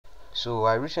So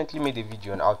I recently made a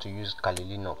video on how to use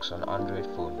archlinux on Android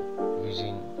phone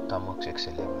using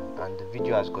Termux-x11, and the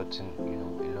video has gotten a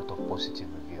lot of positive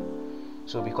review.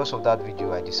 So because of that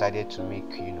video, I decided to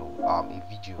make a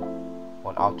video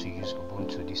on how to use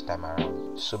Ubuntu this time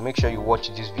around. So make sure you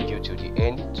watch this video till the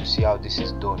end to see how this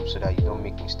is done, so that you don't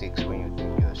make mistakes when you're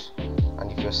doing yours.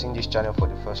 And if you're seeing this channel for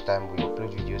the first time, we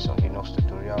upload videos on Linux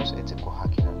tutorials, ethical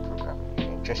hacking and programming. If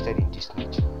you're interested in this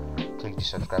niche, click the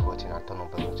subscribe button and turn on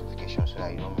bell notification so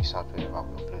that you don't miss out whenever we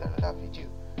upload another video.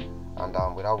 And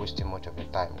without wasting much of your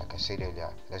time, like I said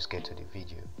earlier, let's get to the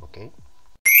video. Okay,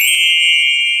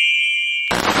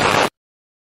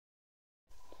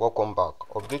 welcome back.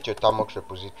 Update your Termux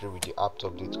repository with the apt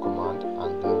update command,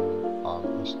 and then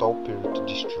install proot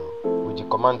distro with the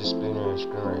command displaying on your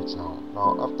screen right now.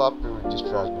 Now after proot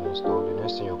distro has been installed, the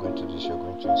next thing you're going to do is you're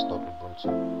going to install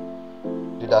Ubuntu.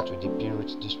 Do that with the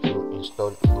proot distro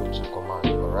install Ubuntu command.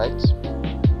 Alright,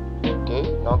 okay,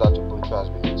 now that Ubuntu has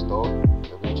been installed,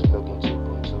 you're going to log into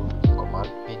Ubuntu command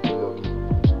pd login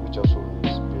Ubuntu, which also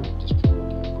means proot distro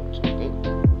login Ubuntu. Okay,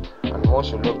 and once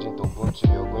you're logged into Ubuntu,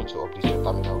 you're going to update your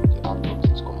terminal with the apt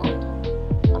update command.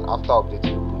 And after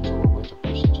updating Ubuntu, we're going to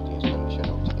proceed to the installation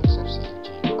of the XFCE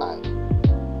GUI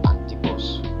and dbus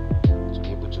to be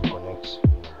able to connect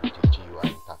with the GUI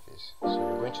interface. So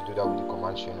you're going to do that with the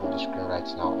command shown on the screen right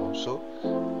now also.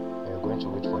 And you're going to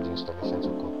wait for the installation to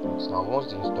complete. Now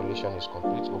once the installation is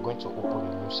complete, we're going to open a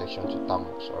new section to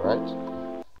Termux. Alright,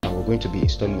 and we're going to be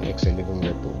installing X11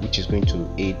 repo, which is going to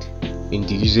aid in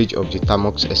the usage of the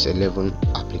Termux-x11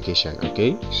 application.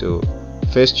 Okay, so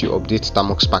first you update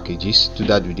Termux packages. Do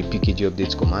that with the pkg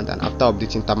update command, and after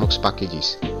updating Termux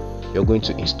packages, you're going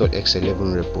to install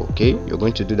X11 repo. Okay, you're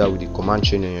going to do that with the command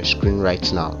shown on your screen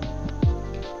right now.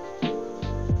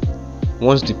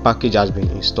 Once the package has been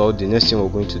installed, the next thing we're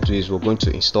going to do is we're going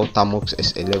to install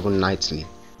Termux-x11 nightly.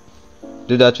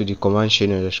 Do that with the command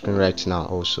shown on your screen right now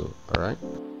also. Alright,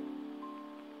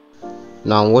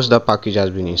 now once that package has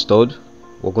been installed,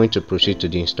 we're going to proceed to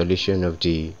the installation of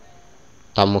the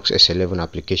Termux-x11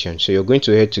 application. So you're going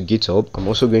to head to GitHub. I'm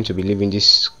also going to be leaving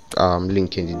this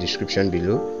link in the description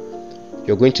below.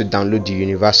 You're going to download the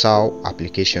universal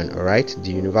application, alright,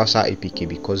 the universal APK,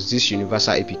 because this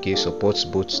universal APK supports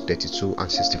both 32 and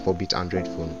 64-bit Android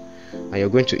phone, and you're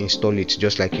going to install it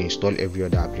just like you install every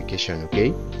other application.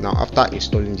 Okay, now after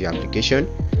installing the application,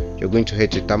 you're going to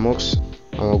head to Termux,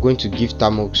 and we're going to give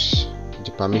Termux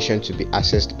the permission to be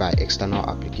accessed by external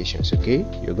applications. Okay,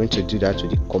 you're going to do that with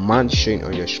the command shown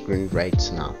on your screen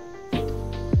right now.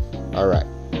 Alright,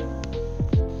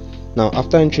 now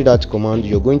after entering that command,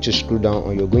 you're going to scroll down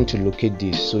and you're going to locate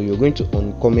this. So you're going to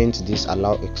uncomment this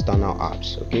allow external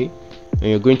apps. Okay, and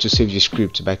you're going to save the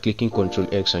script by clicking Ctrl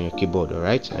X on your keyboard.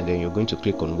 Alright, and then you're going to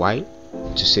click on Y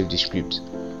to save the script.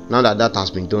 Now that that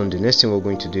has been done, the next thing we're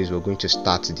going to do is we're going to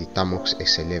start the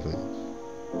Termux-x11.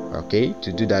 Okay,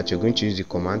 to do that, you're going to use the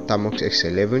command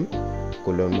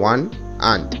Termux-x11:1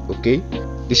 and okay,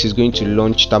 this is going to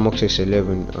launch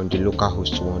Termux-x11 on the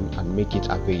localhost 1 and make it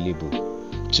available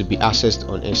to be accessed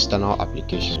on external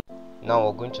applications. Now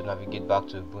we're going to navigate back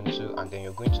to Ubuntu, and then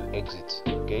you're going to exit.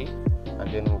 Okay,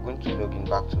 and then we're going to log in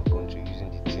back to Ubuntu using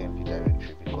the TMP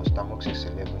directory, because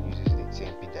Termux-x11 uses the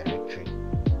TMP directory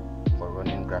for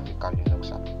running graphical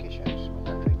Linux applications on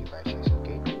Android devices.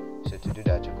 Okay, so to do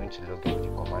that, you're going to log in with the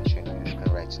command shown on your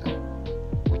screen right now,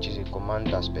 which is a command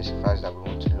that specifies that we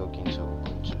want to log into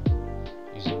Ubuntu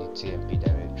using the TMP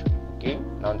directory. Okay,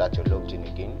 now that you're logged in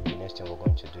again, the next thing we're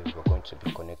going to do is we're going to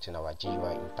be connecting our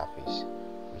GUI interface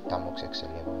with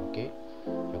Termux-x11. Okay,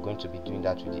 you're going to be doing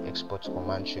that with the export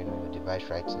command shown on your device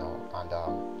right now, and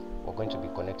we're going to be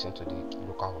connecting to the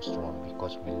localhost 1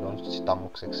 because we launched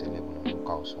Termux-x11 on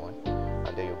localhost 1,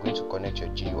 and then you're going to connect your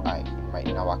GUI.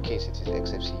 In our case, it is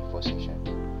XFCE 4 section,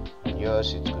 and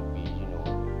yours it could be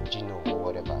gnome or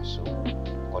whatever. So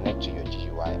connect to your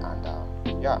GUI, and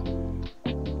yeah,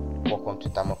 welcome to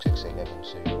Termux-x11.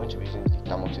 So you're going to be using the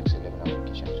Termux-x11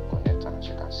 application to connect, and as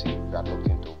you can see, we are logged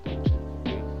into Ubuntu.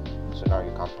 Okay, so now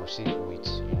you can proceed with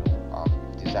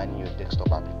designing your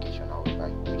desktop application however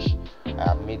you wish. I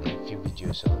have made a few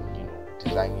videos on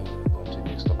designing Ubuntu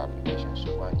desktop applications,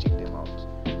 so go and check them out.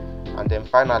 And then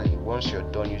finally, once you're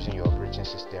done using your operating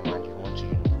system and you want to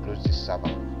close this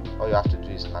server, all you have to do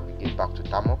is navigate back to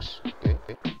Termux, okay,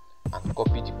 and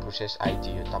copy the process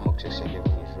ID your Termux-x11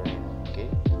 is running on. Okay,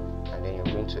 and then you're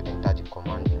going to enter the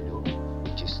command below,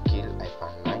 which is kill-9,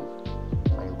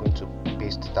 and you're going to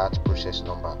paste that process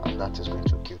number, and that is going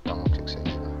to kill